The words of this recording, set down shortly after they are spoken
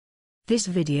This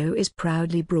video is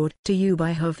proudly brought to you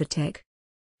by Hovatek.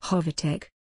 Hovatek.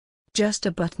 Just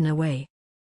a button away.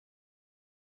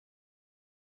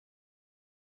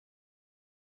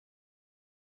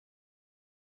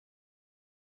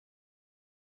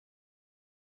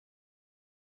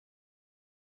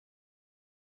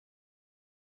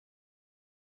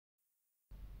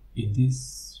 In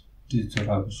this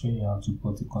tutorial, I'll be showing you how to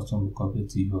port a custom recovery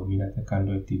to your Mediatek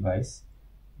Android device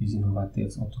using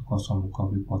Hovatek's Auto Custom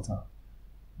Recovery Portal.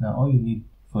 Now, all you need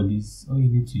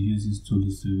to use this tool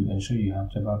is to ensure you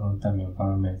have Java runtime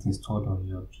environment installed on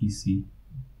your PC,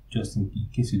 just in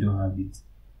case you don't have it.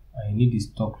 And you need the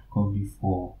stock recovery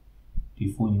for the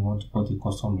phone you want to port a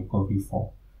custom recovery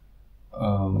for.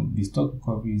 The stock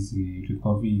recovery is the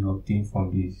recovery you obtain from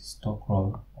the stock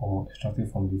ROM or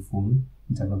extracted from the phone,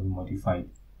 which has not been modified.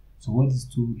 So what this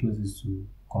tool does is to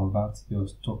convert your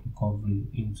stock recovery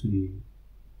into a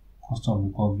custom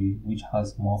recovery which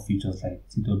has more features like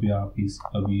TWRP,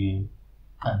 CWM,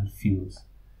 and Philz.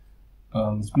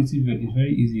 It's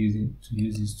very easy to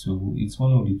use this tool. It's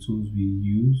one of the tools we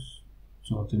use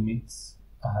to automate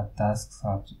our tasks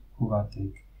at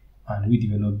Hovatek, and we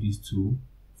developed this tool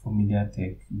for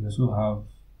Mediatek. We also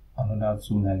have another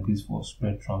tool like this for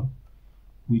Spectrum,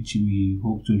 which we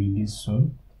hope to release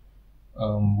soon.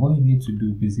 What you need to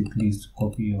do basically is to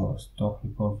copy your stock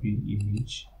recovery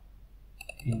image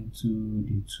into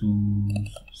the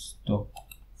tool's stock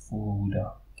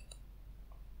folder.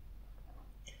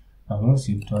 And once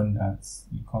you've done that,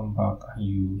 you come back and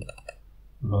you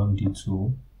run the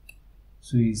tool.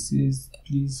 So it says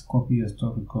please copy your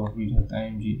stock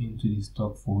recovery.img into the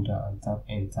stock folder and tap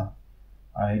enter.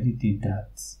 I already did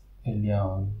that earlier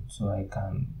on, so I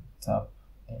can tap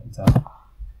enter.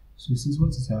 So it says what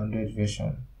is your Android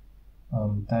version?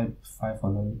 Type 5 for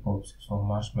lollipop, 6 for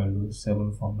marshmallow,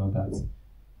 7 for nougat.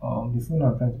 The phone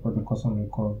I'm trying to put the custom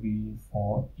recovery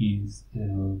for is the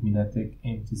Mediatek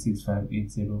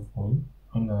MT6580 phone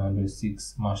on Android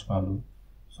 6 marshmallow.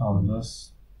 So I'll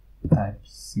just type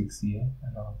 6 here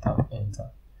and I'll tap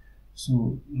enter.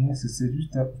 So next it says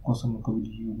which type of custom recovery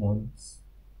do you want?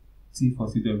 T for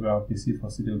TWRP, C for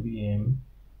CWM,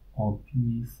 or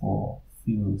P for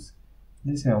Philz.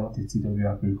 Let's say I want a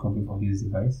TWRP recovery for this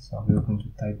device, so I'm going to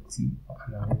type T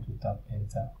and I'm going to tap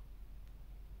enter.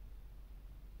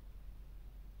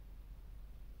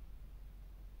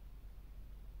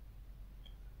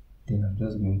 Then I'm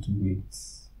just going to wait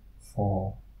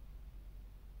for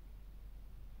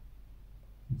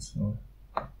this one.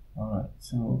 Alright,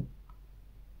 so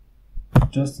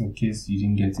just in case you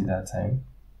didn't get it that time,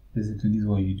 basically this is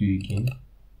what you do again.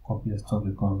 Copy your stock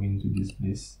recovery into this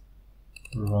place,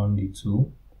 run the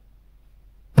tool,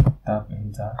 tap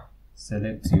enter,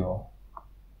 select your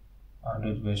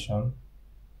Android version,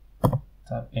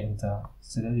 tap enter,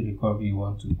 select the recovery you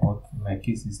want to port. In my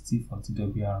case is T for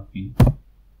TWRP,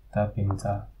 tap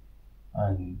enter,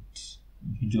 and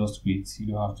you just wait. You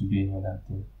don't have to do any other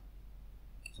thing.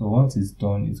 So once it's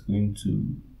done, it's going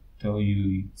to tell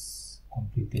you it's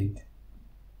completed,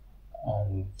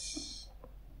 and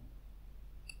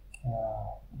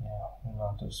run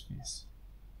out of space.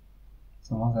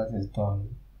 So once that is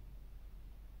done,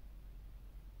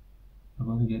 you're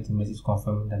going to get a message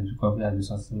confirming that the recovery has been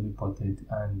successfully reported,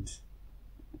 and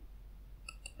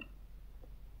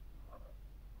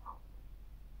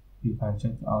you can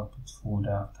check the output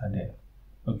folder after that.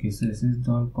 Okay, so it says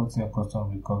done porting a custom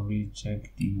recovery,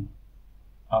 check the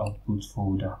output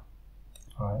folder.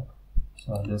 Alright,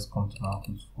 so I'll just come to my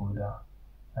output folder,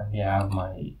 and here I have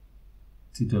my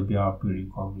TWRP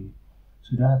recovery.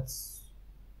 So that's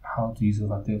how to use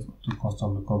Hovatek's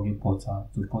custom recovery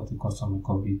portal to port a custom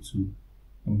recovery to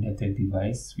a Mediatek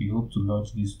device. We hope to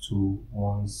launch this tool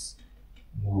once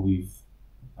we've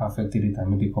perfected it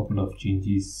and made a couple of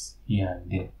changes here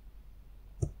and there.